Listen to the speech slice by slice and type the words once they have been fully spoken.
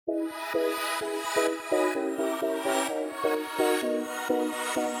You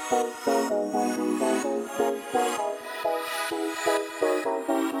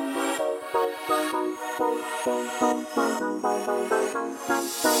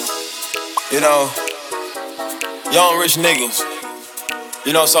know, young rich niggas.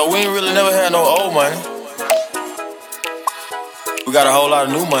 You know, so we ain't really never had no old money. We got a whole lot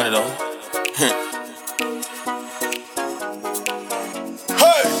of new money though. Hey!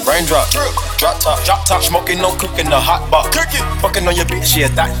 Raindrop, drop top, smoking, no cooking, the hot pot. Cooking, fucking on your bitch, yeah,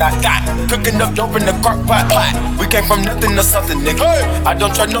 that. Cooking up dope in the crock pot. We came from nothing to something, nigga. Hey. I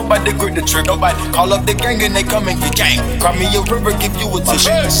don't try nobody, grip the trick. Nobody call up the gang and they come and get gang. Cry me a river, give you a tissue.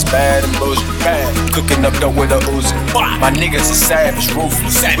 It's bad and bullshit, bad. Cooking up dope with a Uzi. My niggas is savage,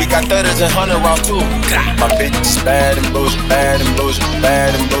 ruthless. We got 30s and 100 rounds too. My bitch is bad and bullshit, bad and bullshit,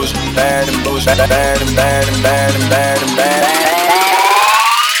 bad and bullshit, bad and bullshit, bad and bad and bad and bad and bad.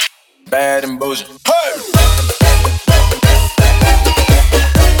 Bad and bullshit. Hey!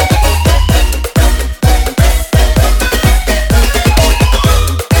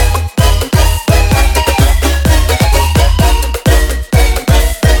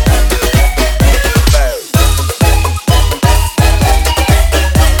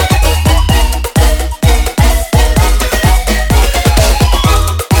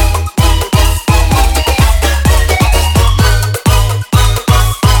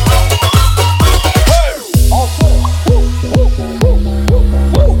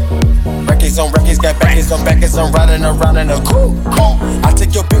 I'm riding around in a coupe. I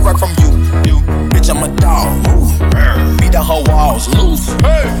take your bitch right from you. Bitch, I'm a dog. Beat down her walls, loose.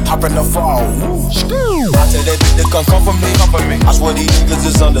 Hop in the fall. I tell that bitch to come for me. I swear these niggas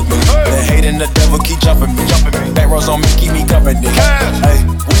is under me. The hate and the devil keep jumping me. Back rows on me, keep me company. Hey,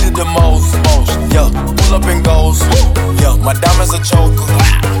 we did the most. Yeah, pull up and goes. Yeah, my diamonds a choker.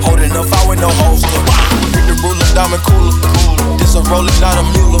 Holding up, I with no holster. Pick the ruler, diamond cooler. This a roller, not a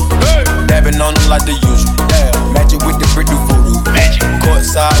mule. Dabbing on them like the usual. Magic with the brick do voodoo.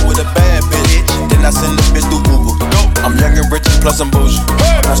 Courtside with a bad bitch. Then I send the bitch through Uber. I'm young and rich and plus I'm bougie.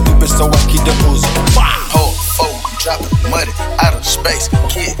 I'm not stupid, so I keep the booze. Whole folk dropping money out of space.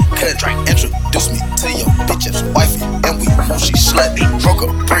 Kid, cut, introduce me to your bitch's wifey, and we know she slutty. Broke a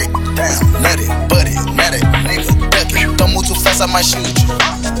brick down, nutty, buddy, nutty, nigga, ducky. Don't move too fast, I might shoot you.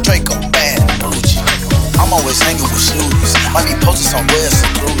 Draco, bad, bougie. I'm always hanging with shooters. Might be posted somewhere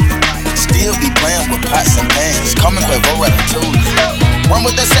secluded. Still be playing with pots and pans. Call me 𝒊𝒍 𝑼𝒛𝒊. Run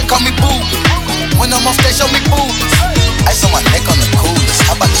with that set, call me boo. When I'm on stage, show me boobies. Ice on my neck on the coolest.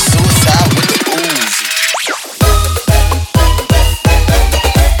 How about the suicide with the Uzi?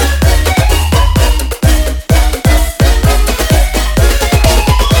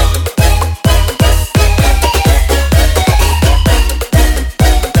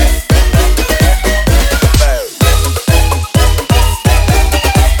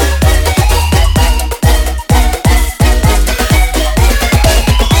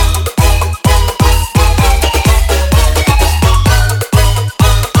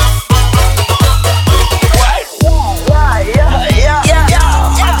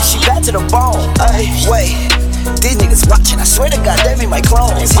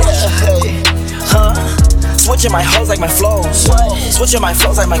 Switching my hoes like my flows. Switching my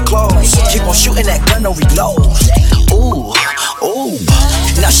flows like my clothes. Keep on shooting that gun, no reload. Ooh.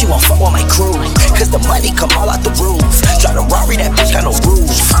 Now she won't fuck with my crew. Cause the money come all out the roof. Drive the Rari, that bitch got no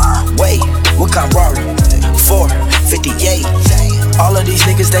roof. Wait, what kind of Rari? 458. All of these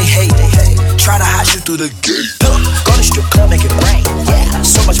niggas, they hate. Try to hide you through the gate. Go to strip club, make it rain. Yeah,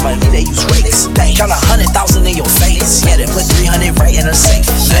 so much money, they use rakes. Count 100,000 in your face. Yeah, they put 300 right in a safe.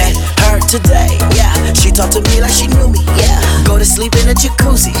 Met her today, yeah. She talked to me like she knew me, yeah. Go to sleep in a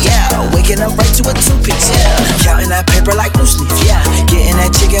jacuzzi, yeah. Waking up right to a two-piece, yeah. Counting that paper like loose leaf, yeah. Getting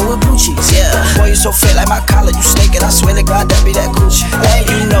that chicken with blue cheese, yeah. Boy, you so fit like my collar, you snaking. I swear to God, that be that Gucci. Hey,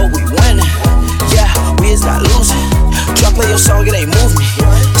 you know we winning, yeah. We is not losing. Drop play your song, it ain't move me.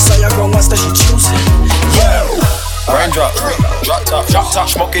 So y'all grown once that she choosing, yeah. Raindrop, drop top,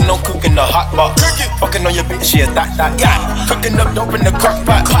 smoking, no cooking, the hot pot. Fucking on your bitch, yeah, that. Cooking up dope in the crock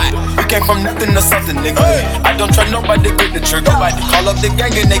pot. We came from nothing to something, nigga. I don't try nobody, grip the trigger. Nobody call up the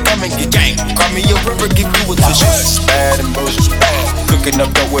gang and they come and get gang. Cry me a river, give you a tissue. Bad and bullshit, cooking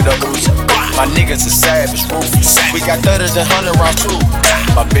up dope with a Uzi. My niggas is savage, ruthless. We got 30s and 100 rounds too.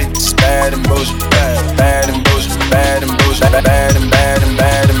 My bitch is bad and bullshit, bad and bullshit, bad and bullshit, bad and bad and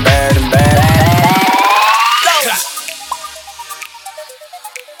bad.